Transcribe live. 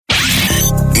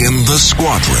in the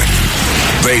squadron.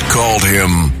 They called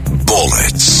him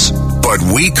Bullets, but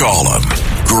we call him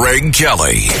Greg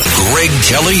Kelly. Greg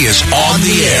Kelly is on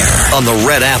the air on the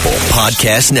Red Apple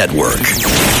Podcast Network.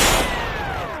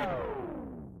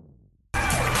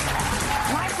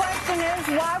 My question is,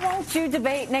 why won't you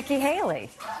debate Nikki Haley?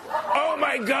 Oh,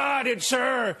 my God, it's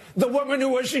her, the woman who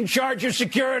was in charge of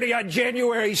security on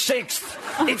January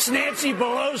 6th. It's Nancy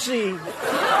Pelosi.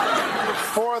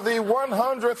 For the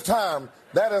 100th time,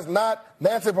 that is not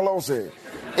Nancy Pelosi.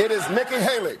 It is Nikki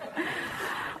Haley.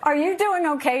 Are you doing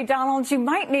okay, Donald? You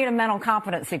might need a mental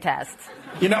competency test.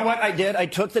 You know what I did? I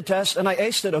took the test and I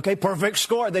aced it, okay? Perfect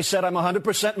score. They said I'm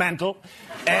 100% mental.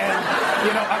 And,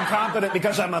 I'm competent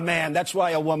because I'm a man. That's why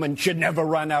a woman should never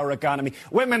run our economy.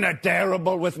 Women are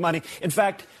terrible with money. In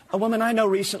fact, a woman I know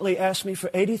recently asked me for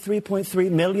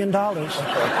 $83.3 million.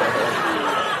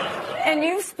 And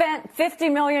you've spent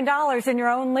 $50 million in your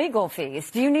own legal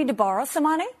fees. Do you need to borrow some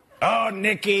money? Oh,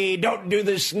 Nikki, don't do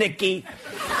this, Nikki.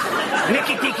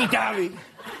 Nikki Tiki Tavi.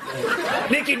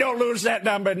 Nikki, don't lose that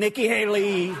number. Nikki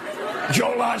Haley,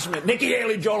 Joel Osment. Nikki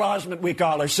Haley, Joel Osment, we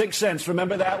call her. 6 cents.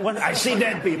 Remember that one? I see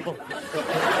dead people.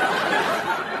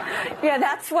 Yeah,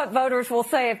 that's what voters will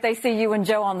say if they see you and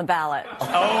Joe on the ballot.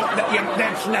 Oh,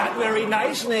 that's not very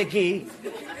nice, Nikki.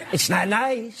 It's not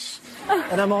nice.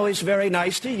 And I'm always very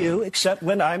nice to you, except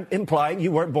when I'm implying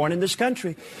you weren't born in this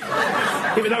country.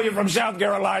 Even though you're from South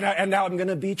Carolina, and now I'm going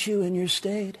to beat you in your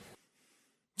state.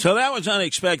 So that was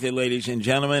unexpected, ladies and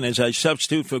gentlemen. As I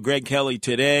substitute for Greg Kelly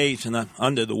today, he's not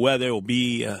under the weather. Will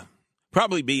be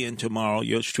probably be in tomorrow.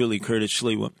 Yours truly, Curtis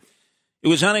Slewa. It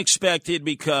was unexpected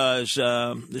because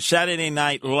the Saturday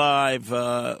Night Live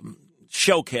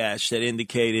showcast that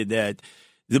indicated that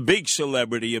the big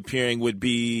celebrity appearing would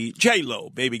be J-Lo.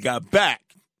 Baby got back,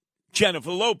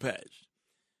 Jennifer Lopez.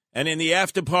 And in the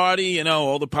after party,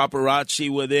 all the paparazzi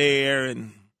were there,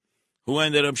 and who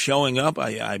ended up showing up?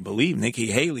 I believe Nikki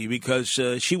Haley, because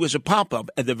she was a pop-up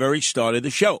at the very start of the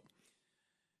show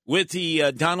with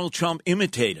the Donald Trump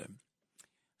imitator.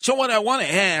 So what I want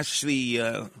to ask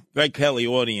the Greg Kelly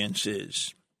audience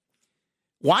is,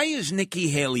 why is Nikki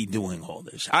Haley doing all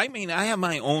this? I mean, I have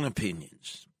my own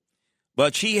opinions,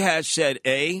 but she has said,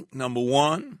 number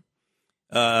one,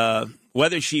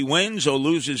 whether she wins or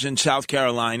loses in South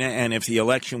Carolina, and if the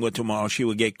election were tomorrow, she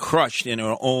would get crushed in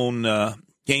her own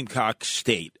Gamecock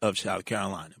state of South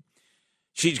Carolina.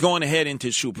 She's going ahead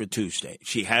into Super Tuesday.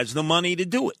 She has the money to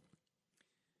do it.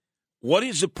 What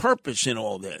is the purpose in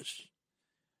all this?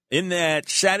 In that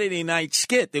Saturday night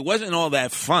skit, it wasn't all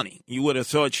that funny. You would have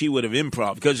thought she would have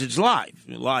improv because it's live.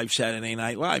 Live Saturday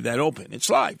Night Live, that open. It's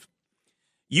live.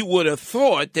 You would have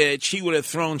thought that she would have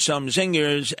thrown some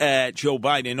zingers at Joe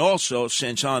Biden also,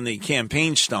 since on the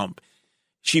campaign stump,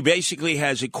 she basically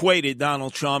has equated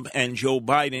Donald Trump and Joe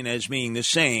Biden as being the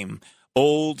same.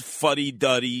 Old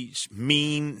fuddy-duddies,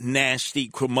 mean, nasty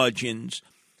curmudgeons,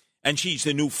 and she's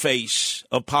the new face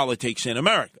of politics in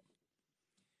America.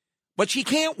 But she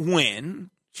can't win.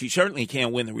 She certainly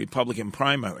can't win the Republican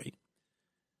primary.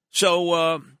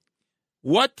 So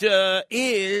what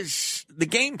is the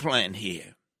game plan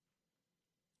here?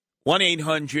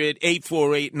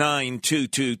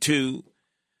 1-800-848-9222.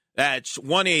 That's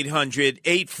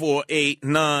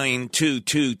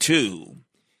 1-800-848-9222.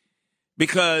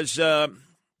 Because let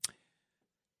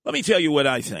me tell you what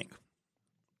I think.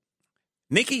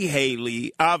 Nikki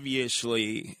Haley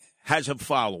obviously has a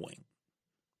following.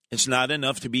 It's not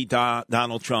enough to beat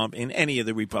Donald Trump in any of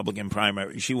the Republican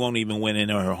primaries. She won't even win in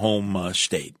her home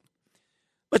state.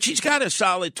 But she's got a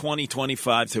solid 20,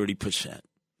 25, 30%.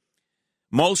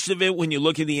 Most of it, when you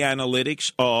look at the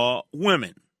analytics, are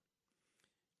women.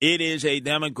 It is a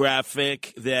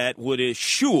demographic that would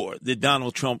assure that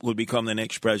Donald Trump would become the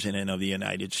next president of the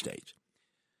United States.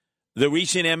 The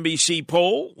recent NBC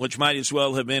poll, which might as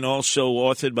well have been also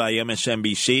authored by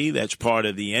MSNBC, that's part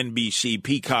of the NBC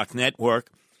Peacock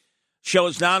Network,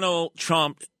 shows Donald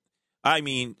Trump,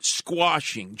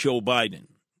 squashing Joe Biden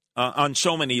on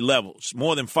so many levels,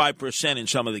 more than 5% in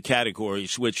some of the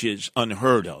categories, which is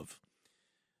unheard of.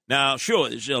 Now, sure,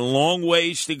 there's a long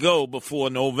ways to go before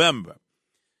November.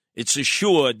 It's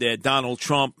assured that Donald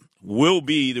Trump will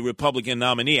be the Republican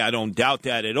nominee. I don't doubt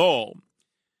that at all.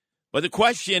 But the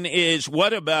question is,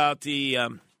 what about the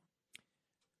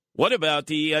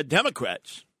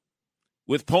Democrats?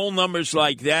 With poll numbers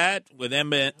like that, with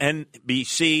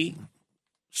NBC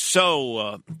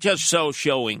just so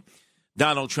showing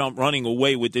Donald Trump running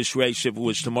away with this race if it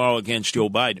was tomorrow against Joe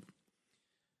Biden.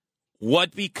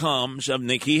 What becomes of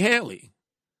Nikki Haley?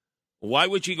 Why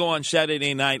would you go on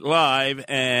Saturday Night Live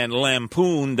and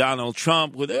lampoon Donald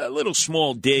Trump with a little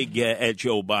small dig at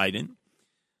Joe Biden?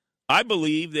 I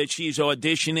believe that she's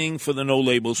auditioning for the No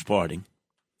Labels Party.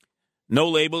 No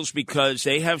Labels because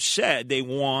they have said they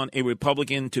want a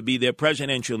Republican to be their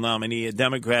presidential nominee, a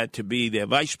Democrat to be their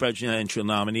vice presidential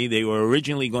nominee. They were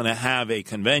originally going to have a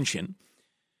convention.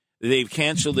 They've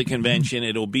canceled the convention.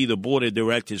 It'll be the board of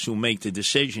directors who make the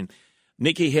decision.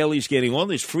 Nikki Haley's getting all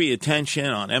this free attention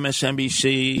on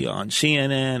MSNBC, on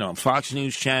CNN, on Fox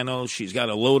News channels. She's got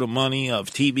a load of money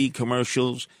of TV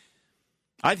commercials.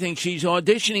 I think she's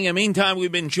auditioning. In the meantime,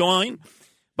 we've been joined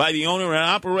by the owner and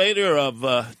operator of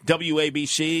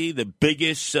WABC, the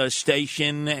biggest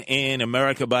station in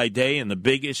America by day and the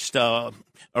biggest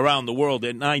around the world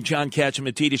at night, John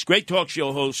Catsimatidis. Great talk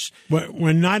show host.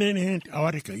 We're not in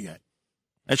Antarctica yet.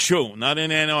 That's true. Not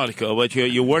in Antarctica, but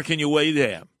you're working your way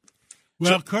there.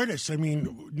 Well, Curtis, I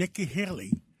mean, Nikki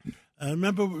Haley,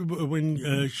 remember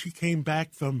when she came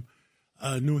back from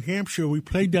New Hampshire, we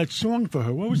played that song for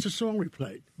her. What was the song we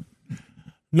played?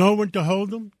 Know when to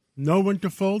hold them, know when to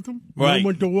fold them, right. Know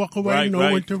when to walk away,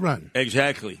 know when to run.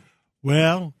 Exactly.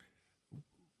 Well,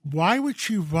 why would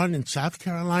she run in South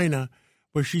Carolina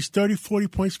where she's 30, 40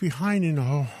 points behind in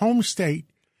her home state,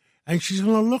 and she's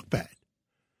going to look bad?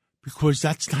 Because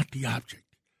that's not the object.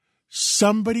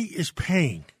 Somebody is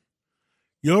paying.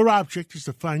 Your object is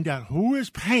to find out who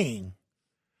is paying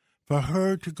for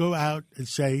her to go out and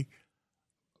say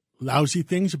lousy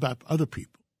things about other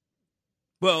people.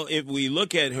 Well, if we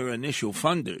look at her initial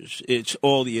funders, it's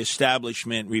all the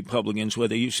establishment Republicans,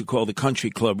 what they used to call the country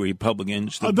club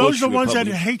Republicans. Are those the ones that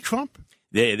hate Trump?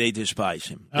 They despise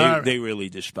him. They really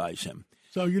despise him.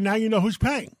 So now you know who's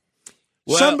paying.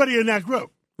 Well, somebody in that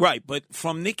group. Right, but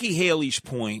from Nikki Haley's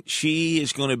point, she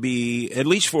is going to be, at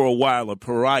least for a while, a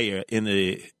pariah in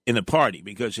the party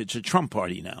because it's a Trump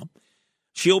party now.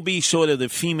 She'll be sort of the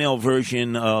female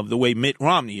version of the way Mitt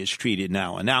Romney is treated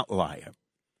now, an outlier.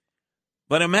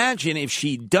 But imagine if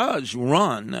she does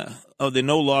run of the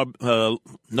No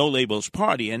Labels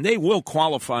Party, and they will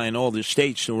qualify in all the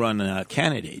states to run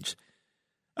candidates.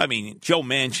 I mean, Joe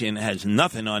Manchin has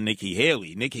nothing on Nikki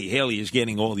Haley. Nikki Haley is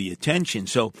getting all the attention,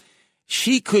 so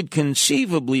she could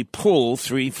conceivably pull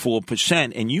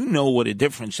 3-4%, and you know what a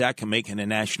difference that can make in a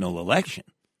national election.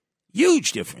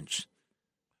 Huge difference.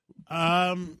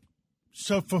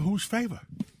 So for whose favor?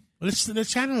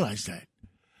 Let's analyze that.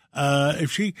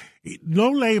 If she No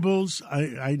Labels,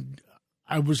 I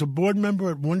was a board member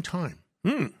at one time.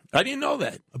 I didn't know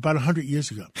that. About 100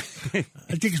 years ago. I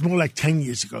think it's more like 10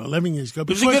 years ago, 11 years ago. It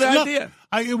was a good idea.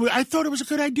 I thought it was a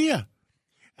good idea.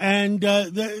 And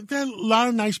there are a lot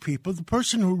of nice people. The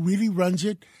person who really runs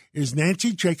it is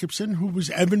Nancy Jacobson, who was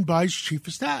Evan Bayh's chief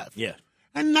of staff. Yeah.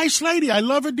 And a nice lady. I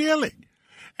love her dearly.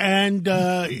 And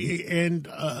the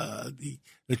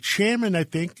chairman, I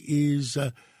think, is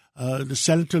the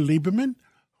Senator Lieberman,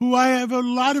 who I have a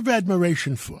lot of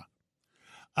admiration for.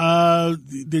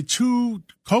 The two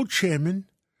co-chairmen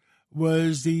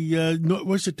was the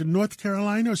North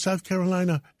Carolina or South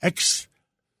Carolina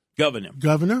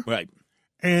ex-governor? Right.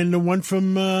 And the one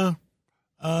from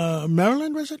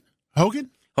Maryland, was it?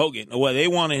 Hogan? Hogan. Well, they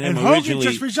wanted him and originally.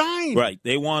 Hogan just resigned. Right.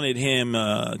 They wanted him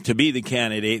to be the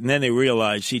candidate, and then they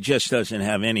realized he just doesn't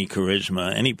have any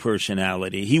charisma, any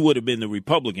personality. He would have been the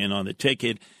Republican on the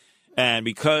ticket, and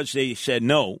because they said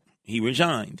no, he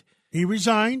resigned.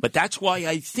 But that's why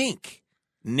I think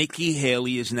Nikki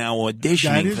Haley is now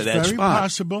auditioning for that spot. That is very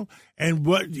possible. And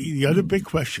what the other big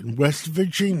question, West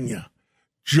Virginia,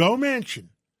 Joe Manchin,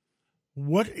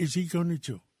 what is he going to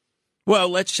do? Well,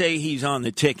 let's say he's on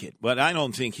the ticket, but I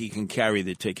don't think he can carry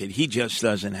the ticket. He just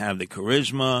doesn't have the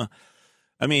charisma.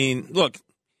 I mean, look,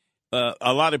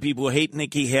 a lot of people hate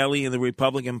Nikki Haley in the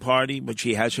Republican Party, but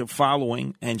she has her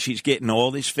following, and she's getting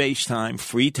all this face time,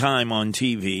 free time on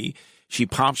TV. She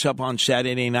pops up on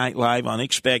Saturday Night Live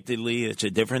unexpectedly. It's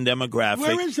a different demographic.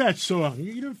 Where is that song?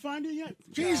 You didn't find it yet?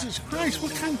 Jesus Christ,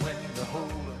 what kind of...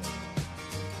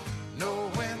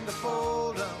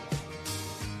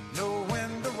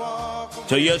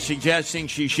 So you're suggesting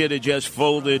she should have just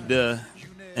folded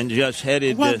and just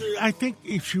headed... Well, I think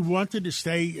if she wanted to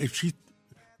stay, if she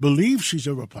believes she's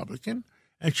a Republican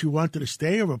and she wanted to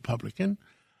stay a Republican,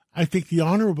 I think the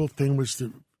honorable thing was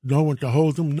to know when to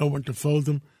hold them, know when to fold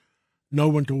them, know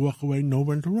when to walk away, know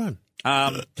when to run.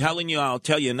 I'll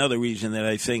tell you another reason that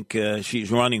I think she's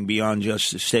running beyond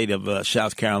just the state of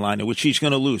South Carolina, which she's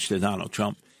going to lose to Donald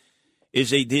Trump, is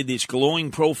they did this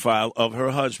glowing profile of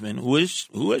her husband, who is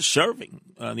serving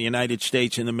the United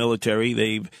States in the military.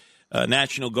 They've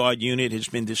National Guard unit has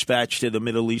been dispatched to the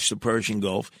Middle East, the Persian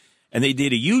Gulf, and they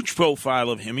did a huge profile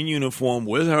of him in uniform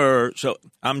with her. So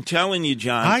I'm telling you,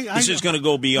 John, this is going to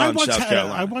go beyond South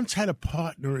Carolina. I once had a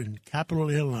partner in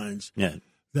Capital Airlines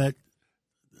that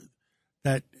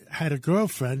that had a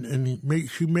girlfriend, and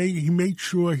he made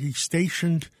sure he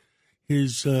stationed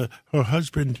her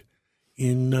husband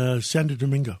in Santo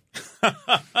Domingo.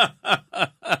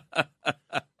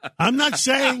 I'm not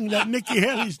saying that Nikki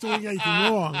Haley's doing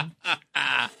anything wrong.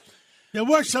 There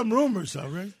were some rumors, though,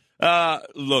 right?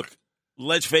 Look,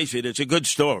 let's face it; it's a good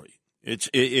story.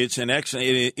 It's an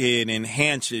excellent. It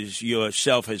enhances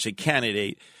yourself as a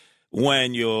candidate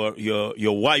when your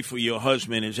wife or your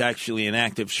husband is actually in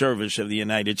active service of the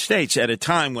United States at a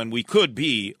time when we could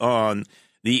be on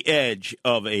the edge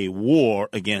of a war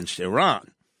against Iran.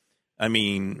 I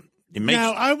mean, it makes.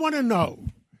 Now, I want to know.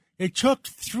 It took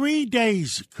 3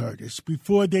 days, Curtis,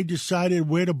 before they decided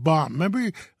where to bomb.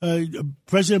 Remember,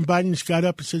 President Biden got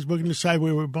up and says, we're going to decide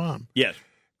where we bomb. Yes.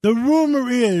 The rumor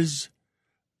is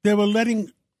they were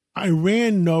letting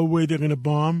Iran know where they're going to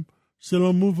bomb, so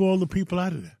they'll move all the people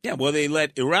out of there. Yeah, well, they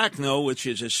let Iraq know, which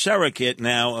is a surrogate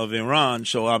now of Iran,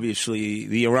 so obviously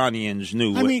the Iranians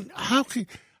knew. I mean, how can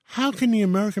the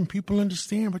American people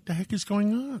understand what the heck is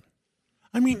going on?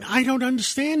 I mean, I don't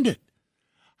understand it.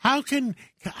 How can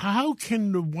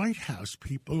the White House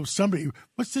people, somebody,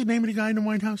 what's the name of the guy in the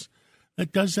White House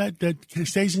that does that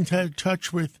stays in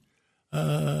touch with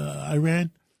Iran?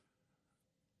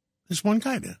 There's one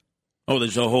guy there. Oh,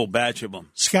 there's a whole batch of them.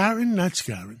 Scarin? Not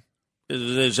Scarin.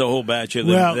 There's a whole batch of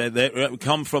them that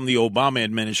come from the Obama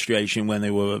administration when they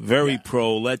were very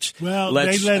pro. They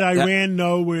let Iran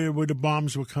know where the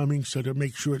bombs were coming so to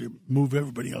make sure to move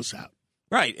everybody else out.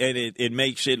 Right, and it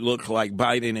makes it look like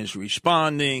Biden is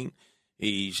responding.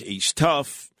 He's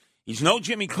tough. He's no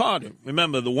Jimmy Carter.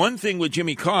 Remember, the one thing with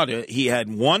Jimmy Carter, he had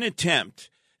one attempt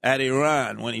at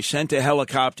Iran when he sent the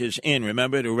helicopters in,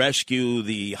 remember, to rescue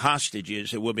the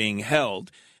hostages that were being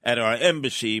held at our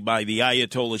embassy by the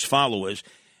Ayatollah's followers.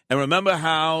 And remember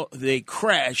how they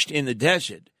crashed in the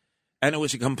desert, and it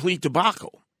was a complete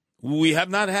debacle. We have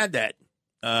not had that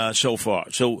so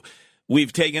far. So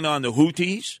we've taken on the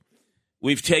Houthis.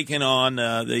 We've taken on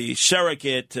the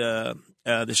surrogates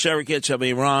of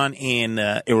Iran in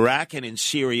Iraq and in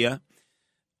Syria.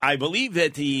 I believe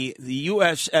that the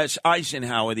USS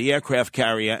Eisenhower, the aircraft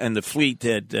carrier, and the fleet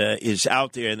that is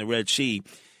out there in the Red Sea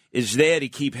is there to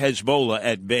keep Hezbollah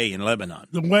at bay in Lebanon.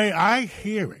 The way I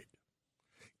hear it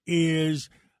is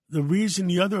the reason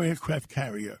the other aircraft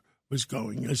carrier was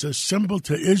going as a symbol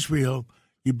to Israel,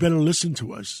 you better listen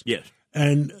to us. Yes.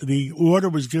 And the order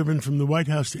was given from the White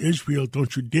House to Israel,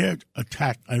 don't you dare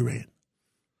attack Iran.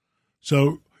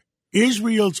 So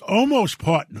Israel's almost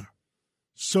partner,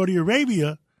 Saudi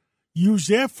Arabia, used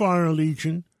their foreign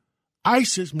legion,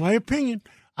 ISIS, my opinion,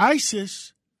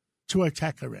 ISIS, to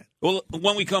attack Iran. Well,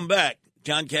 when we come back,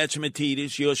 John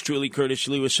Catsimatidis, yours truly, Curtis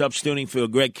Lee, was substituting for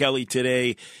Greg Kelly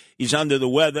today. He's under the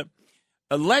weather.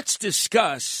 Let's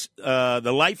discuss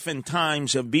the life and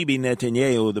times of Bibi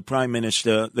Netanyahu, the prime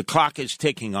minister. The clock is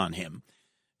ticking on him.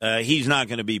 He's not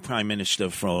going to be prime minister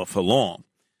for long.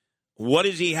 What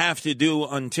does he have to do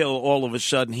until all of a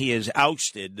sudden he is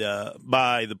ousted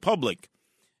by the public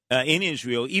in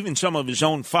Israel, even some of his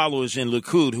own followers in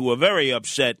Likud who are very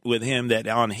upset with him that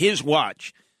on his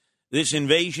watch, this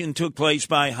invasion took place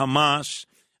by Hamas.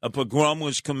 A pogrom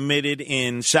was committed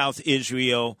in South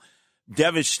Israel,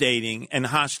 devastating, and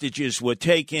hostages were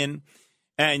taken.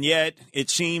 And yet it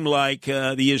seemed like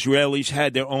the Israelis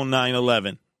had their own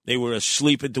 9/11. They were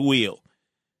asleep at the wheel.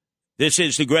 This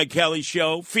is the Greg Kelly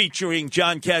Show featuring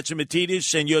John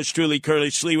Catsimatidis and yours truly,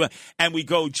 Curtis Lee. And we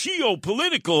go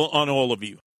geopolitical on all of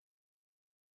you.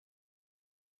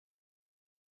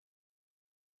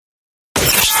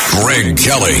 Greg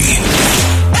Kelly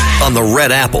on the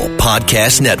Red Apple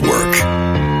Podcast Network.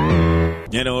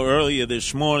 You know, earlier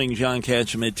this morning, John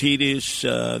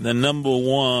Catsimatidis, the number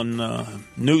one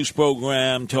news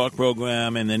program, talk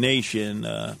program in the nation.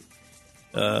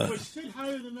 Was Sid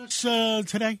higher than us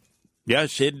today? Yeah,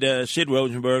 Sid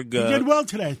Rosenberg. He did well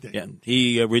today, I think. Yeah,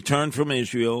 he returned from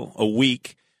Israel a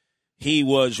week. He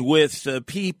was with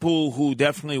people who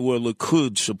definitely were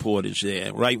Likud supporters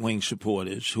there, right-wing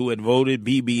supporters, who had voted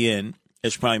Bibi in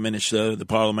as prime minister of the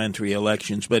parliamentary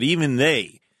elections. But even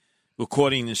they,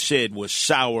 according to Sid, was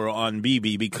sour on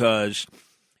Bibi because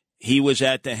he was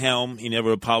at the helm. He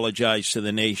never apologized to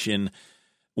the nation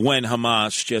when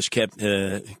Hamas just kept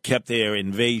their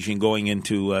invasion going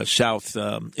into South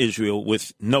Israel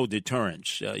with no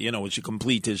deterrence. It was a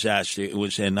complete disaster. It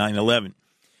was 9/11.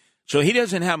 So he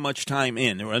doesn't have much time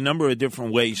in. There are a number of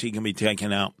different ways he can be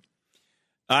taken out.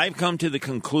 I've come to the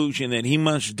conclusion that he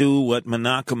must do what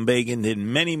Menachem Begin did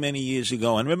many, many years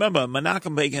ago. And remember,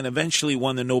 Menachem Begin eventually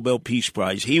won the Nobel Peace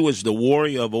Prize. He was the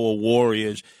warrior of all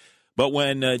warriors. But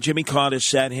when Jimmy Carter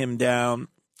sat him down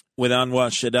with Anwar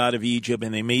Sadat of Egypt,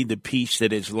 and they made the peace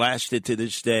that has lasted to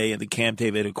this day at the Camp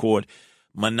David Accord.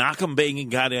 Menachem Begin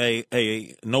got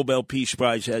a Nobel Peace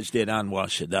Prize, as did Anwar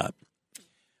Sadat.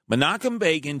 Menachem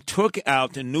Begin took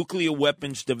out the nuclear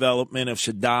weapons development of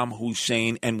Saddam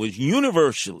Hussein and was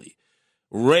universally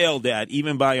railed at,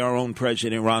 even by our own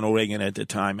President Ronald Reagan at the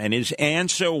time. And his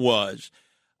answer was,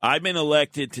 I've been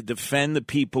elected to defend the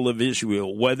people of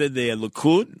Israel, whether they're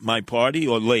Likud, my party,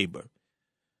 or Labor.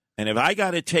 And if I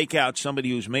got to take out somebody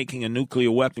who's making a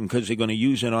nuclear weapon because they're going to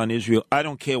use it on Israel, I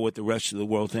don't care what the rest of the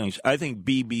world thinks. I think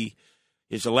Bibi,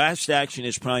 his last action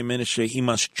as prime minister, he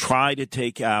must try to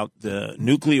take out the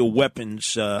nuclear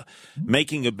weapons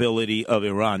making ability of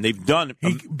Iran. They've done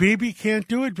Bibi can't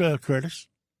do it, Curtis.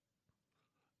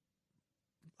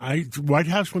 White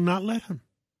House will not let him.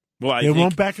 Well, they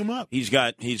won't back him up. He's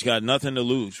got nothing to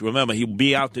lose. Remember, he'll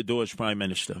be out the door as prime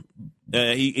minister.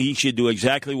 He should do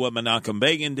exactly what Menachem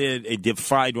Begin did. It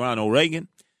defied Ronald Reagan,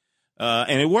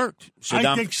 and it worked.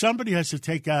 I think somebody has to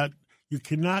take out. You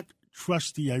cannot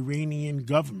trust the Iranian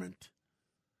government.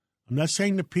 I'm not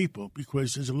saying the people,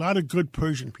 because there's a lot of good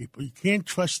Persian people. You can't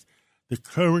trust the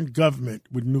current government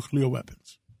with nuclear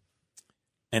weapons.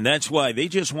 And that's why they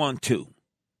just want two.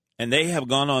 And they have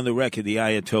gone on the record, the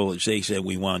Ayatollahs. They said,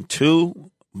 we want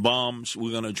 2 bombs. We're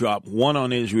going to drop 1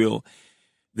 on Israel.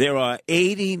 There are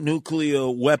 80 nuclear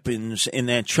weapons in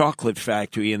that chocolate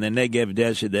factory in the Negev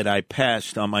Desert that I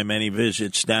passed on my many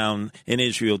visits down in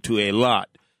Israel to Eilat,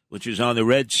 which is on the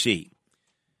Red Sea.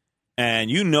 And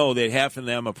you know that half of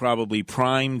them are probably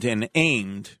primed and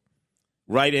aimed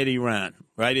right at Iran,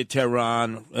 right at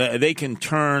Tehran. They can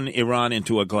turn Iran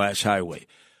into a glass highway.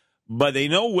 But they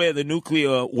know where the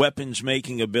nuclear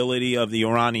weapons-making ability of the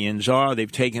Iranians are.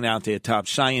 They've taken out their top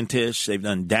scientists. They've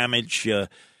done damage through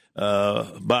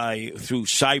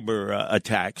cyber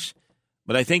attacks.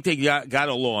 But I think they got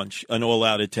to launch an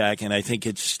all-out attack, and I think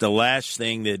it's the last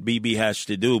thing that Bibi has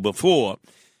to do before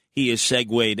he is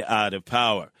segued out of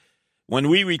power. When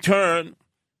we return,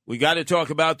 we got to talk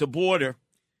about the border.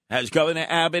 As Governor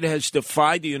Abbott has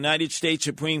defied the United States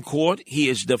Supreme Court, he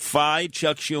has defied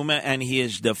Chuck Schumer, and he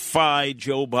has defied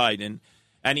Joe Biden.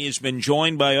 And he has been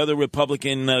joined by other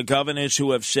Republican governors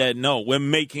who have said, no, we're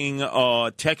making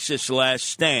Texas' last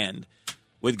stand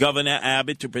with Governor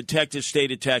Abbott to protect the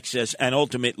state of Texas and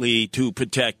ultimately to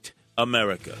protect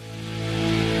America.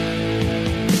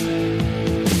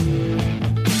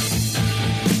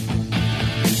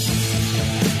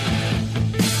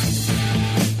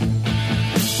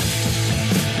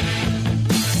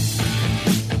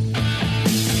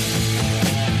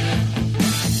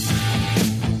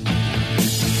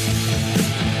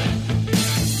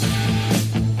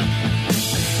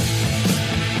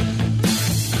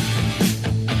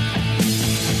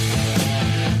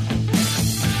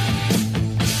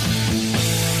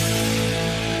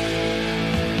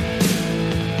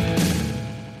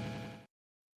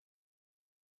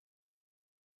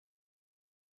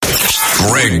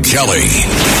 Greg Kelly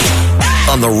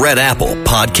on the Red Apple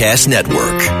Podcast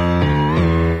Network.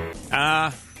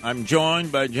 I'm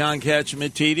joined by John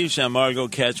Katsimatidis and Margot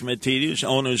Katsimatidis,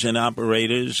 owners and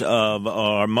operators of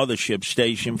our mothership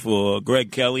station for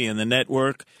Greg Kelly and the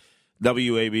network,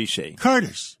 WABC.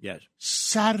 Curtis. Yes.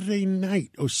 Saturday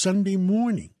night or Sunday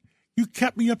morning, you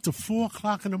kept me up to 4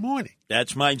 o'clock in the morning.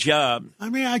 That's my job. I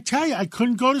mean, I tell you, I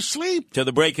couldn't go to sleep. Till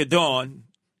the break of dawn.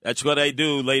 That's what I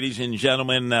do, ladies and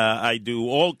gentlemen. I do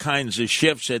all kinds of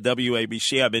shifts at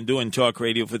WABC. I've been doing talk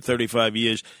radio for 35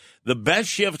 years. The best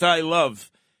shift I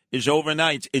love is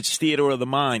overnight. It's theater of the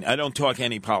mind. I don't talk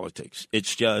any politics.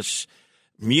 It's just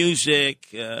music.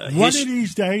 One of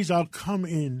these days, I'll come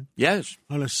in. Yes.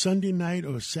 On a Sunday night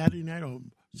or a Saturday night or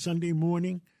Sunday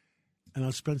morning, and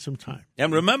I'll spend some time.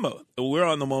 And remember, we're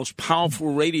on the most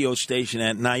powerful radio station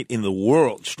at night in the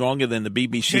world, stronger than the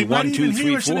BBC. They might 1, 2, even 3,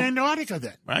 hear us 4. in Antarctica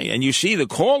then. Right, and you see the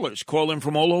callers calling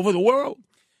from all over the world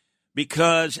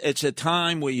because it's a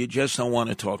time where you just don't want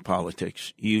to talk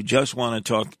politics. You just want to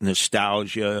talk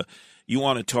nostalgia. You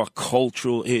want to talk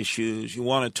cultural issues. You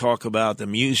want to talk about the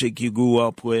music you grew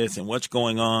up with and what's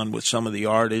going on with some of the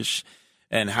artists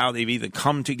and how they've either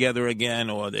come together again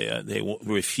or they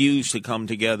refuse to come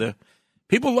together.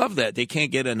 People love that. They can't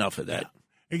get enough of that.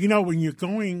 Yeah. You know, when you're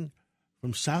going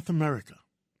from South America,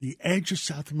 the edge of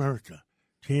South America,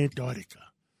 to Antarctica,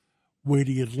 where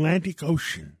the Atlantic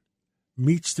Ocean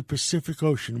meets the Pacific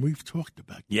Ocean, we've talked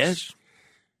about this. Yes.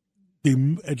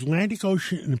 The Atlantic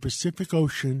Ocean and the Pacific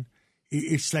Ocean,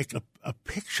 it's like a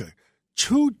picture.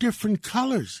 2 different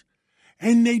colors,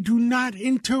 and they do not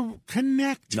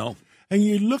interconnect. No. And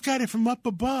you look at it from up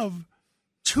above,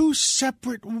 2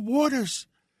 separate waters.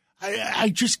 I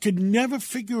just could never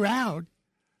figure out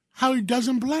how it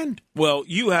doesn't blend. Well,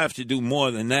 you have to do more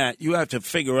than that. You have to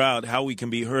figure out how we can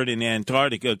be heard in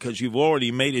Antarctica because you've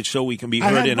already made it so we can be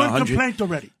heard in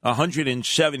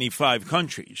 175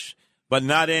 countries, but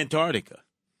not Antarctica.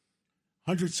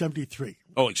 173.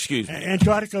 Oh, excuse me.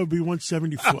 Antarctica would be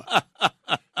 174.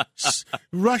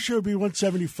 Russia would be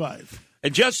 175.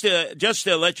 And just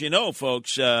to let you know,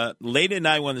 folks, late at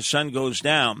night when the sun goes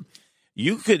down,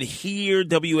 you could hear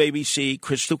WABC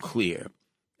crystal clear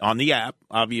on the app.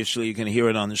 Obviously, you can hear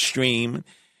it on the stream.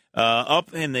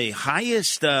 Up in the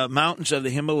highest mountains of the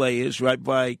Himalayas, right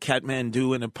by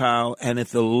Kathmandu in Nepal, and at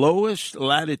the lowest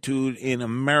latitude in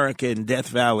America in Death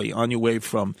Valley, on your way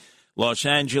from Los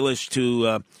Angeles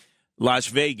to Las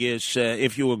Vegas,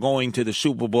 if you were going to the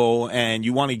Super Bowl and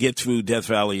you want to get through Death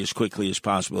Valley as quickly as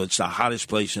possible. It's the hottest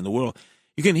place in the world.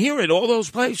 You can hear it all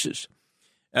those places.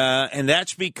 And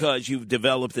that's because you've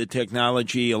developed the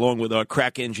technology along with our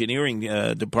crack engineering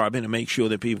department to make sure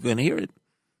that people can hear it.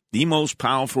 The most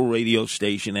powerful radio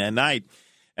station at night.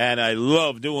 And I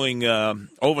love doing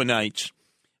overnights,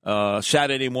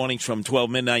 Saturday mornings from 12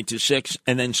 midnight to 6.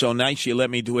 And then so nice you let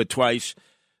me do it twice,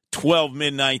 12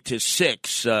 midnight to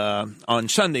 6 on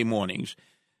Sunday mornings.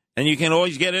 And you can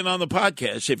always get it on the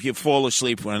podcast if you fall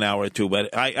asleep for an hour or two.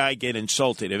 But I get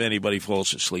insulted if anybody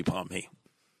falls asleep on me.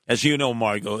 As you know,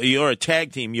 Margot, you're a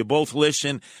tag team. You both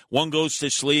listen. One goes to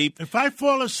sleep. If I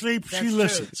fall asleep, she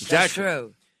listens. That's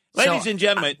true. Ladies and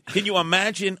gentlemen, can you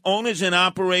imagine owners and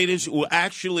operators who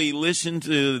actually listen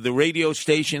to the radio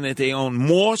station that they own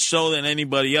more so than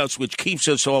anybody else, which keeps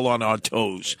us all on our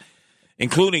toes,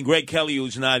 including Greg Kelly,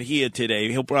 who's not here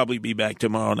today. He'll probably be back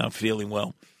tomorrow, not feeling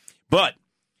well. But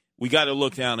we got to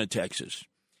look down at Texas.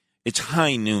 It's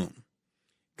high noon.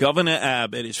 Governor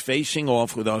Abbott is facing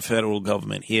off with our federal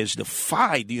government. He has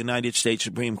defied the United States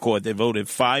Supreme Court. They voted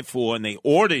 5-4, and they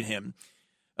ordered him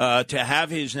to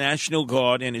have his National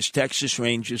Guard and his Texas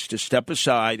Rangers to step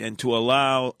aside and to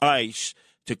allow ICE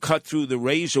to cut through the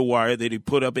razor wire that he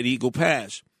put up at Eagle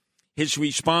Pass. His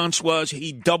response was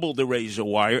he doubled the razor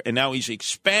wire, and now he's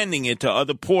expanding it to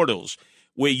other portals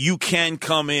where you can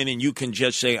come in and you can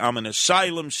just say, I'm an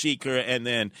asylum seeker, and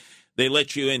then they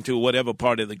let you into whatever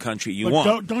part of the country you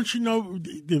want. Don't you know,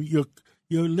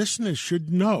 your listeners should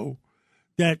know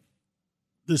that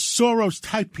the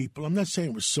Soros-type people, I'm not saying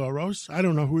it was Soros, I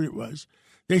don't know who it was,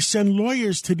 they send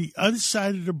lawyers to the other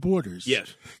side of the borders,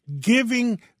 yes,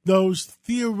 giving those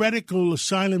theoretical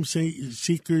asylum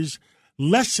seekers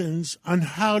lessons on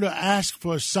how to ask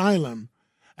for asylum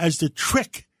as the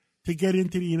trick to get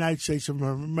into the United States of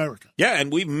America. Yeah,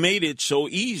 and we've made it so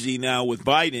easy now with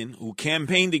Biden, who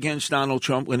campaigned against Donald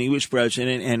Trump when he was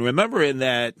president. And remember in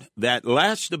that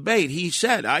last debate, he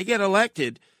said, I get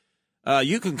elected,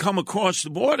 you can come across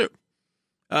the border.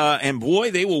 And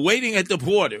boy, they were waiting at the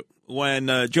border when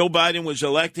Joe Biden was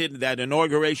elected. That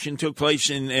inauguration took place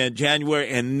in January,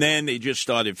 and then they just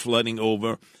started flooding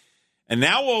over. And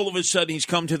now all of a sudden he's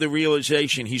come to the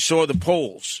realization, he saw the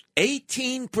polls.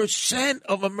 18%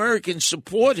 of Americans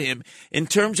support him in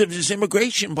terms of his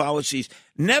immigration policies.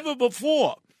 Never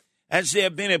before has there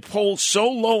been a poll so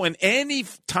low in any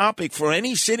topic for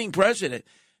any sitting president.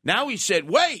 Now he said,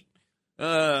 wait,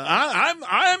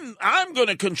 I'm going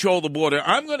to control the border.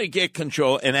 I'm going to get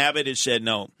control. And Abbott has said,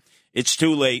 no, it's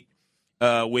too late.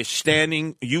 We're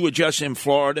standing. You were just in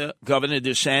Florida. Governor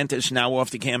DeSantis, now off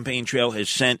the campaign trail, has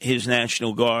sent his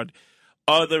National Guard.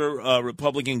 Other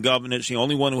Republican governors, the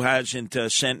only one who hasn't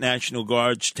sent National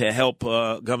Guards to help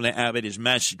Governor Abbott is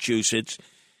Massachusetts.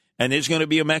 And there's going to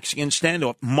be a Mexican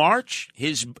standoff. March,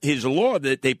 his law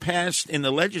that they passed in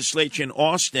the legislature in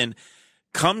Austin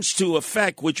comes to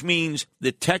effect, which means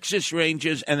the Texas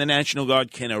Rangers and the National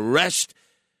Guard can arrest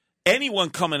anyone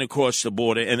coming across the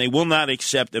border, and they will not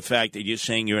accept the fact that you're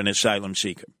saying you're an asylum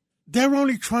seeker. They're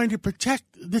only trying to protect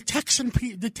the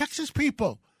Texas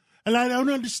people. And I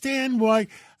don't understand why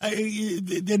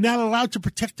they're not allowed to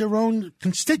protect their own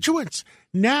constituents.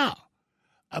 Now,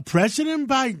 President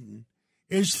Biden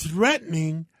is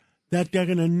threatening that they're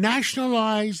going to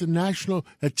nationalize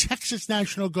the Texas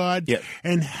National Guard, yes,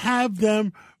 and have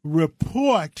them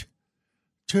report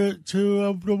to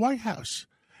the White House.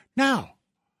 Now,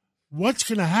 what's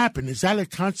going to happen? Is that a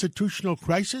constitutional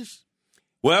crisis?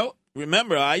 Well,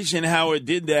 remember, Eisenhower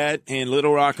did that in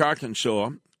Little Rock, Arkansas,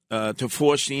 to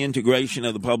force the integration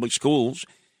of the public schools.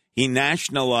 He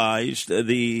nationalized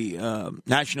the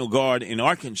National Guard in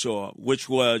Arkansas, which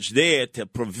was there to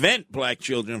prevent black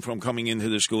children from coming into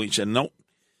the school. He said, no,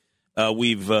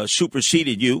 we've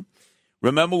superseded you.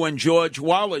 Remember when George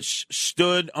Wallace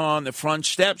stood on the front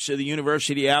steps of the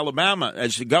University of Alabama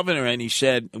as the governor, and he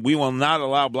said, we will not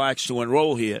allow blacks to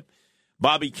enroll here.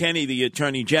 Bobby Kennedy, the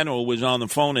Attorney General, was on the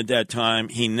phone at that time.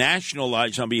 He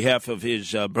nationalized on behalf of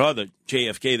his brother,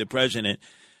 JFK, the president,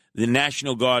 the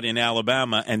National Guard in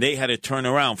Alabama, and they had to turn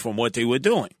around from what they were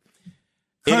doing.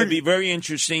 It'll be very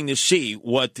interesting to see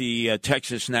what the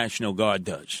Texas National Guard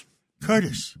does.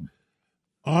 Curtis,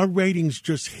 our ratings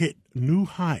just hit new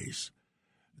highs.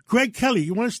 Greg Kelly,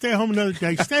 you want to stay home another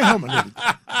day? Stay home another day.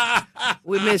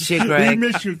 We miss you, Greg. We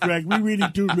miss you, Greg. We really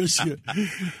do miss you.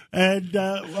 And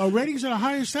our ratings are the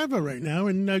highest ever right now.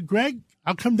 And, Greg,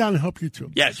 I'll come down and help you,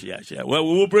 too. Yes. Well,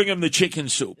 we'll bring him the chicken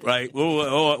soup, right?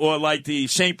 Or like the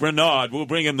St. Bernard, we'll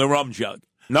bring him the rum jug.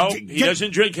 No, he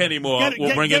doesn't drink anymore.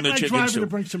 We'll bring him the chicken soup. To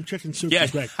bring some chicken soup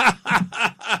yes. to Greg.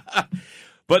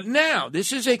 But now,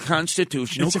 this is a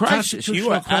constitutional crisis.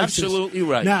 You are absolutely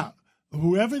right. Now,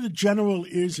 whoever the general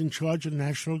is in charge of the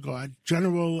National Guard,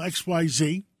 General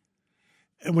XYZ,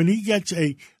 and when he gets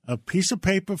a piece of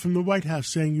paper from the White House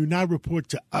saying you now report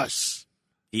to us.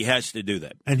 He has to do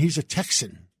that. And he's a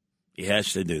Texan. He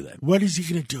has to do that. What is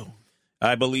he going to do?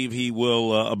 I believe he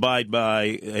will abide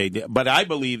by but I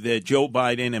believe that Joe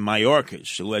Biden and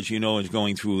Mayorkas, who, as you know, is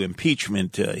going through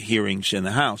impeachment hearings in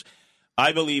the House,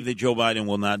 I believe that Joe Biden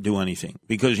will not do anything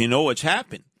because you know what's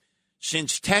happened.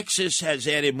 Since Texas has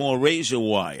added more razor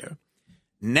wire,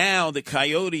 now the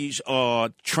coyotes are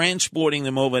transporting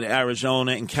them over to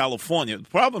Arizona and California. The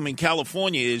problem in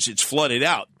California is it's flooded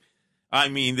out. I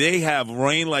mean, they have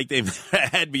rain like they've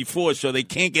had before, so they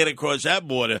can't get across that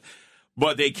border,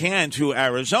 but they can through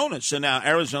Arizona. So now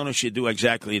Arizona should do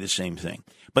exactly the same thing.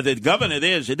 But the governor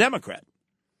there is a Democrat,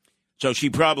 so she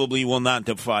probably will not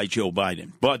defy Joe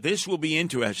Biden. But this will be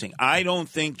interesting. I don't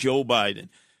think Joe Biden,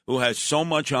 who has so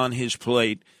much on his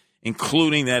plate,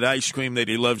 including that ice cream that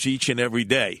he loves each and every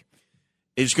day,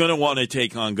 is going to want to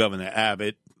take on Governor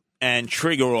Abbott and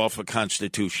trigger off a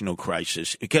constitutional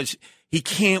crisis because he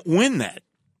can't win that.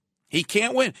 He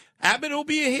can't win. Abbott will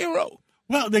be a hero.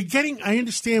 Well, they're getting, I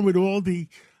understand with all the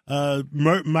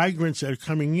migrants that are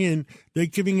coming in, they're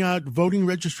giving out voting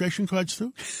registration cards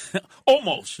too?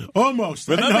 Almost.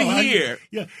 Remember here.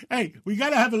 Hey, we got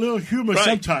to have a little humor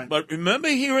sometime. But remember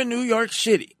here in New York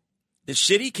City, the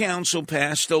city council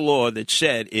passed a law that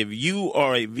said if you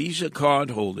are a Visa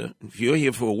card holder, if you're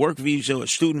here for a work visa or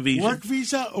student visa. Work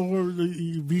visa or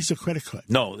the Visa credit card?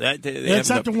 No. That's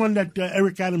not the one that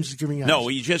Eric Adams is giving out. No,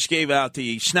 he just gave out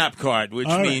the SNAP card, which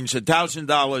means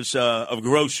 $1,000 of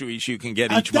groceries you can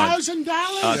get each month.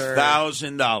 $1,000?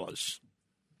 $1,000.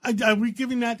 Are we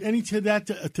giving that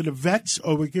to the vets,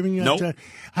 or we're giving it to,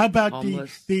 how about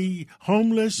the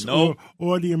homeless or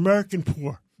the American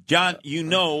poor? John, you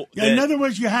know. In other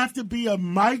words, you have to be a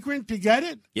migrant to get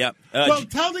it? Yep. Well,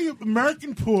 tell the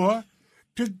American poor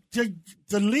to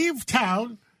leave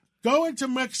town, go into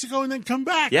Mexico, and then come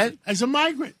back as a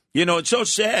migrant. You know, it's so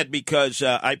sad because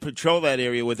I patrol that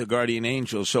area with the Guardian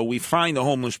Angel. So we find a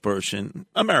homeless person,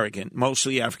 American,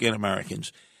 mostly African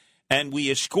Americans, and we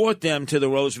escort them to the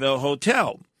Roosevelt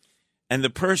Hotel. And the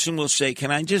person will say,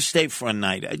 can I just stay for a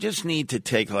night? I just need to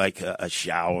take like a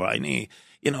shower. I need...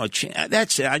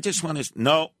 that's it. I just want to.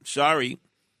 No, sorry,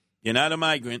 you're not a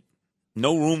migrant.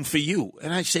 No room for you.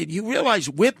 And I said, you realize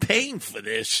we're paying for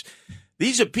this.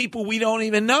 These are people we don't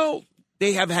even know.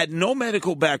 They have had no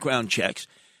medical background checks.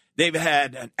 They've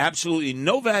had absolutely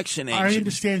no vaccinations. I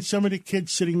understand some of the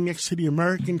kids sitting next to the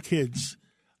American kids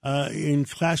in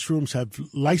classrooms have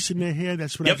lice in their hair.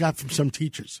 That's what I got from some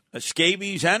teachers.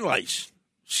 Scabies and lice.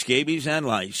 Scabies and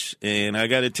lice. And I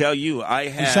got to tell you,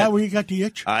 Is that where you got the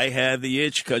itch? I had the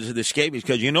itch because of the scabies.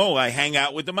 Because, I hang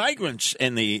out with the migrants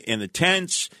in the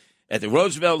tents at the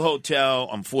Roosevelt Hotel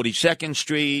on 42nd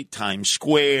Street, Times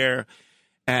Square.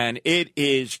 And it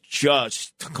is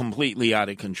just completely out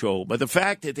of control. But the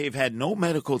fact that they've had no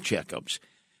medical checkups,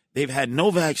 they've had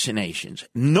no vaccinations,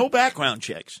 no background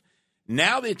checks.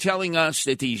 Now they're telling us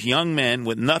that these young men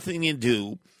with nothing to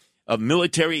do, of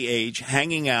military age,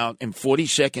 hanging out in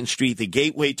 42nd Street, the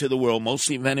gateway to the world,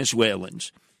 mostly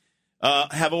Venezuelans,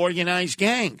 have organized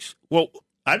gangs. Well,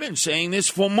 I've been saying this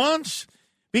for months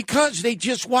because they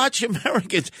just watch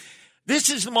Americans. This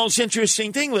is the most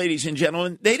interesting thing, ladies and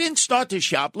gentlemen. They didn't start to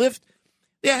shoplift.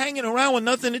 They're hanging around with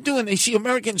nothing to do, and they see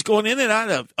Americans going in and out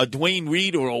of a Dwayne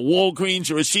Reed or a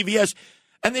Walgreens or a CVS,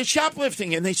 and they're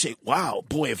shoplifting, and they say, wow,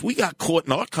 boy, if we got caught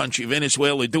in our country,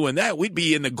 Venezuela, doing that, we'd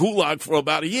be in the gulag for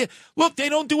about a year. Look, they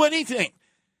don't do anything.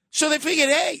 So they figured,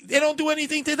 hey, they don't do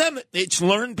anything to them. It's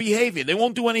learned behavior. They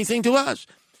won't do anything to us.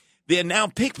 They're now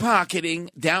pickpocketing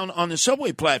down on the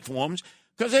subway platforms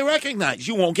because they recognize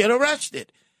you won't get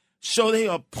arrested. So they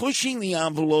are pushing the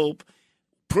envelope.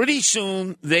 Pretty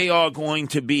soon, they are going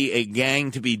to be a gang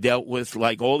to be dealt with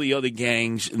like all the other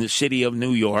gangs in the city of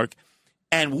New York.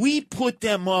 And we put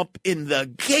them up in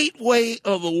the gateway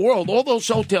of the world. All those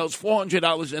hotels,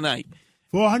 $400 a night.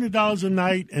 $400 a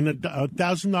night and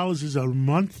 $1,000 is a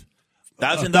month.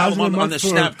 $1,000 a month on the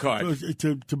Snap card.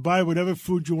 To buy whatever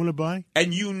food you want to buy.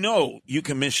 And you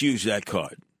can misuse that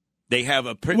card. They have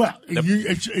a...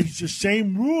 it's the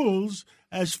same rules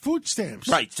as food stamps.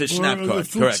 Right, it's a Snap card,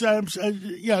 food correct. Stamps,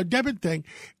 debit thing.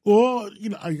 Or,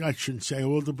 I shouldn't say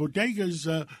all the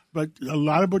bodegas, but a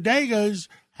lot of bodegas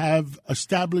have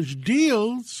established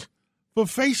deals for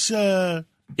food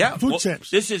stamps.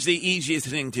 This is the easiest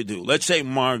thing to do. Let's say,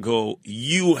 Margot,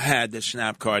 you had the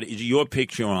Snap card. Is your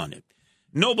picture on it?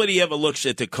 Nobody ever looks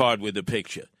at the card with the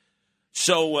picture.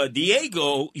 So,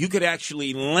 Diego, you could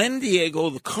actually lend Diego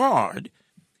the card,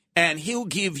 and he'll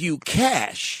give you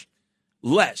cash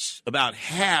less, about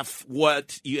half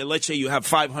what, let's say you have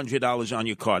 $500 on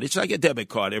your card. It's like a debit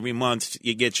card. Every month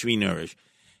you get nourished.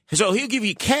 So he'll give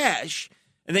you cash,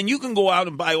 and then you can go out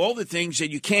and buy all the things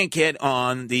that you can't get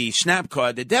on the Snap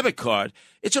card, the debit card.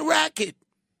 It's a racket.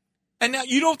 And now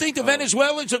you don't think the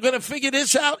Venezuelans are going to figure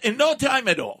this out? In no time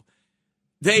at all.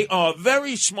 They are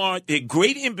very smart. They're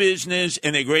great in business,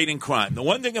 and they're great in crime. The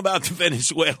one thing about the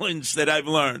Venezuelans that I've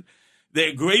learned,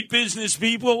 they're great business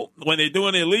people when they're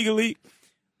doing it legally,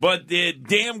 but they're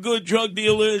damn good drug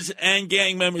dealers and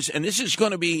gang members. And this is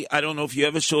going to be, I don't know if you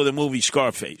ever saw the movie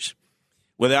Scarface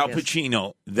with Al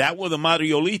Pacino. That were the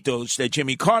Mariolitos that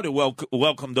Jimmy Carter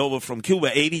welcomed over from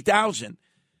Cuba, 80,000.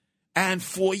 And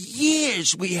for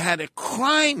years we had a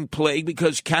crime plague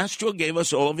because Castro gave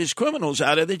us all of his criminals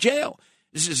out of the jail.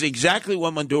 This is exactly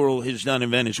what Maduro has done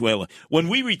in Venezuela. When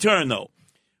we return, though,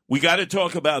 we got to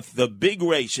talk about the big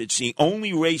race. It's the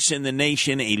only race in the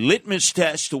nation, a litmus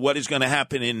test to what is going to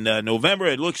happen in November.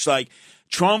 It looks like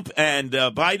Trump and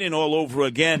Biden all over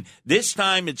again. This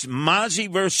time it's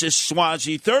Mazi versus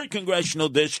Swazi, 3rd Congressional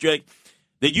District,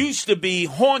 that used to be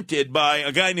haunted by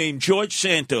a guy named George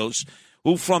Santos,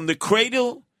 who from the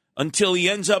cradle until he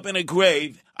ends up in a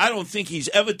grave, I don't think he's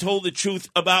ever told the truth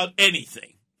about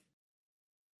anything.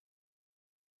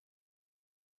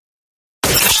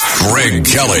 Greg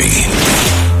Kelly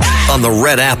on the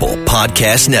Red Apple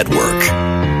Podcast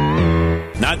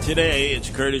Network. Not today. It's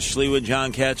Curtis Slewa,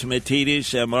 John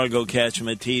Katzimatidis, Margot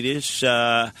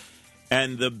Katzimatidis.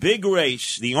 And the big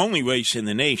race, the only race in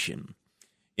the nation,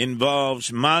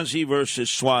 involves Mazi versus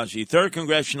Swazi. 3rd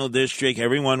Congressional District,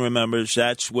 everyone remembers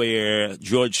that's where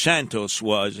George Santos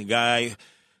was, a guy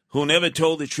who never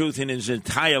told the truth in his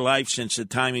entire life since the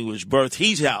time he was birthed.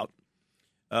 He's out.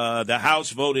 The House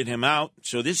voted him out.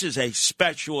 So this is a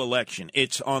special election.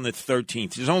 It's on the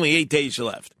 13th. There's only 8 days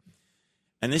left.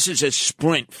 And this is a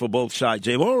sprint for both sides.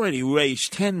 They've already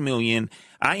raised $10 million.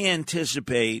 I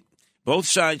anticipate both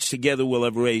sides together will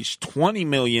have raised $20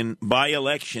 million by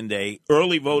Election Day.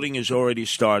 Early voting has already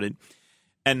started.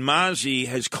 And Mazi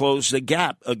has closed the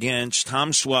gap against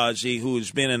Tom Swazi, who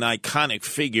has been an iconic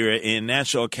figure in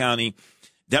Nassau County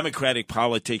Democratic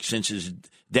politics since his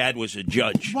dad was a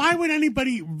judge. Why would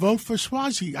anybody vote for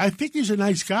Swazi? I think he's a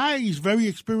nice guy. He's a very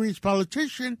experienced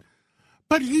politician.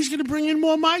 But he's going to bring in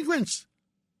more migrants.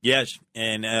 Yes,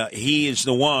 and he is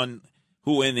the one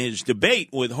who, in his debate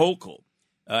with Hochul,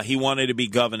 he wanted to be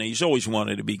governor. He's always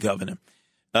wanted to be governor.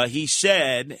 He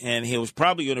said, and he was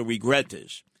probably going to regret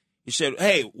this, he said,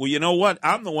 hey, well, you know what?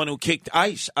 I'm the one who kicked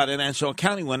ICE out of Nassau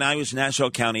County when I was Nassau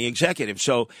County executive.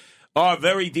 So our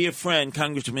very dear friend,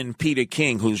 Congressman Peter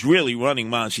King, who's really running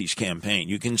Mazi's campaign,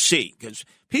 you can see, because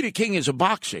Peter King is a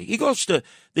boxer. He goes to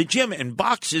the gym and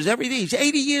boxes every day. He's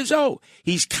 80 years old.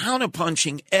 He's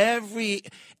counterpunching. Every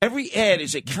ad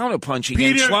is a counterpunching.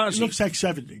 Peter Swazi looks like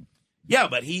 70. Yeah,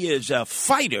 but he is a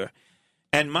fighter.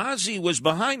 And Mazi was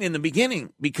behind in the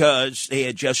beginning because they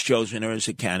had just chosen her as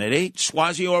a candidate.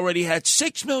 Swazi already had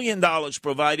 $6 million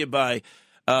provided by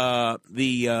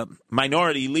the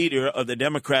minority leader of the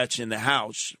Democrats in the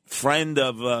House, friend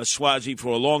of Swazi for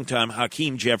a long time,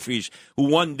 Hakeem Jeffries, who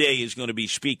one day is going to be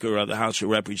Speaker of the House of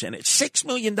Representatives. $6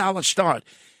 million start.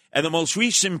 And the most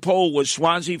recent poll was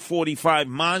Swazi 45,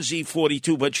 Mazi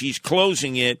 42, but she's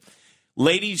closing it.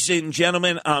 Ladies and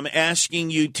gentlemen, I'm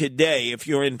asking you today, if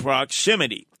you're in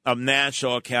proximity of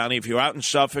Nassau County, if you're out in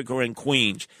Suffolk or in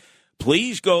Queens,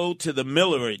 please go to the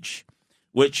Milleridge,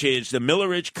 which is the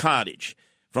Milleridge Cottage.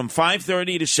 From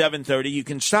 5:30 to 7:30, you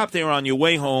can stop there on your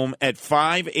way home at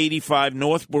 585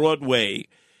 North Broadway,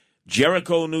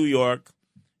 Jericho, New York.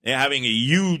 They're having a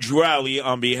huge rally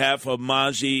on behalf of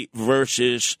Mazi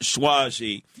versus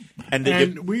Swazi.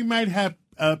 And we might have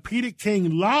Peter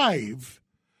King live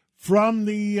from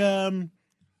the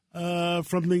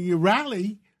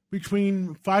rally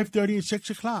between 5:30 and 6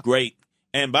 o'clock. Great.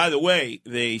 And by the way,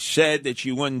 they said that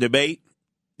you wouldn't debate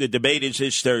The debate is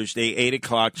this Thursday, 8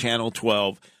 o'clock, Channel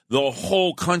 12. The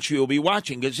whole country will be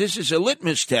watching because this is a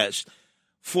litmus test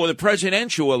for the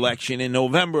presidential election in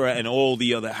November and all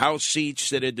the other House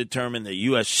seats that are determined, the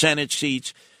U.S. Senate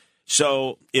seats.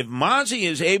 So if Mazi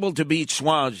is able to beat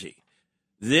Suozzi,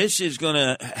 this is going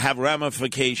to have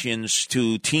ramifications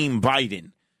to Team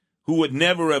Biden, who would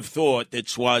never have thought that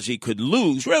Suozzi could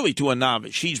lose, really, to a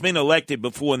novice. She's been elected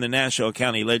before in the Nassau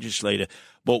County Legislature,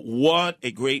 but what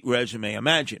a great resume.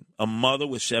 Imagine a mother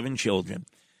with 7 children,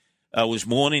 was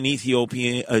born in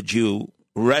Ethiopia, a Jew,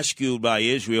 rescued by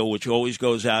Israel, which always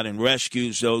goes out and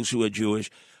rescues those who are Jewish,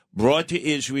 brought to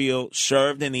Israel,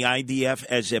 served in the IDF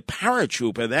as a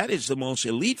paratrooper. That is the most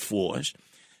elite force.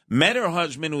 Met her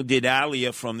husband, who did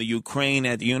Aliyah from the Ukraine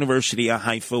at the University of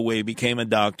Haifa, where he became a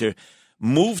doctor,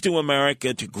 moved to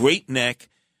America, to Great Neck,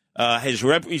 has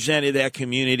represented that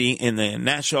community in the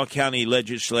Nassau County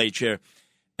Legislature.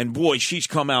 And, boy, she's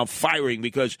come out firing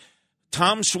because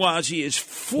Tom Suozzi is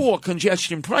for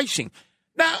congestion pricing.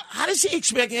 Now, how does he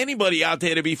expect anybody out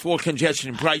there to be for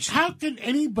congestion pricing? How can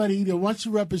anybody that wants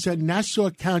to represent Nassau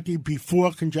County be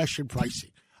for congestion pricing?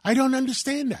 I don't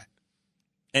understand that.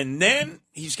 And then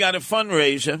he's got a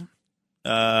fundraiser,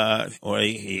 or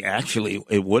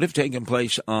it would have taken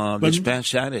place this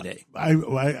past Saturday.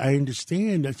 I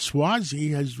understand that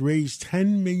Suozzi has raised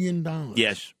 $10 million.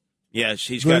 Yes,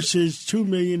 he's versus $2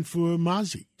 million for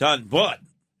Mazi. Done, but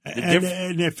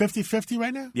and they're 50-50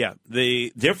 right now? Yeah,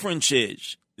 the difference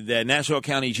is that Nassau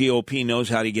County GOP knows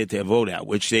how to get their vote out,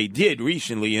 which they did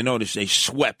recently. You notice they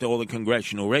swept all the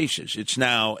congressional races. It's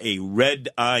now a red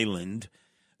island,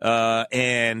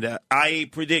 and I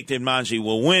predicted Mazi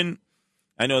will win.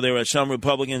 I know there are some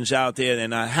Republicans out there that are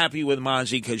not happy with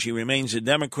Mazi because she remains a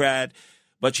Democrat,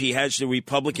 but she has the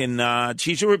Republican nod.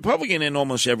 She's a Republican in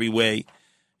almost every way.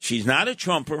 She's not a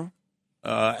Trumper,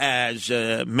 as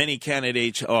many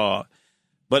candidates are,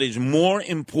 but it's more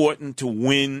important to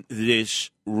win this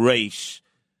race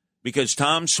because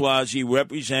Tom Suozzi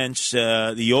represents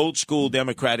the old school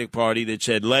Democratic Party that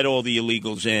said, let all the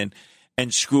illegals in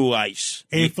and screw ICE.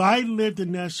 If I lived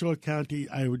in Nassau County,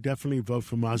 I would definitely vote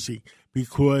for Mazi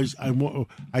because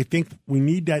I think we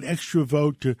need that extra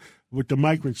vote with the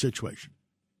migrant situation.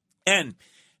 And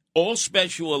all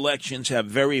special elections have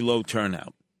very low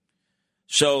turnout.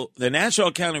 So the Nassau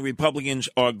County Republicans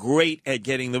are great at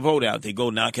getting the vote out. They go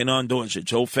knocking on doors.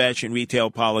 It's old-fashioned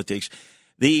retail politics.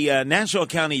 The Nassau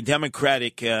County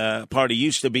Democratic Party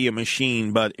used to be a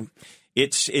machine, but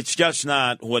it's just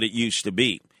not what it used to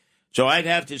be. So I'd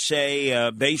have to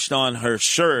say, based on her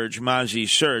surge,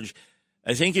 Mazi's surge,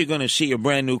 I think you're going to see a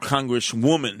brand-new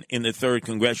congresswoman in the 3rd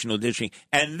Congressional District.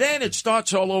 And then it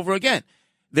starts all over again.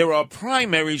 There are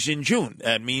primaries in June.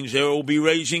 That means they will be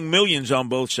raising millions on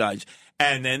both sides.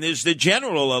 And then there's the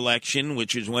general election,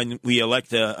 which is when we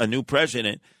elect a new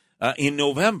president in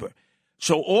November.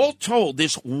 So all told,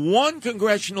 this one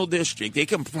congressional district, they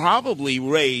can probably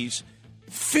raise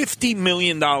 $50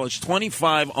 million,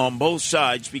 25 on both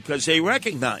sides, because they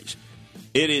recognize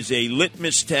it is a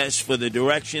litmus test for the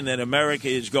direction that America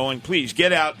is going. Please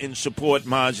get out and support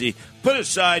Mazi. Put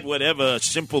aside whatever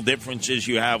simple differences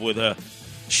you have with her.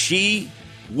 She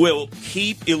will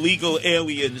keep illegal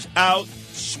aliens out.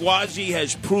 Suozzi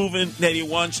has proven that he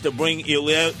wants to bring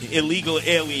illegal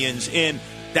aliens in.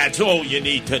 That's all you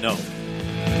need to know.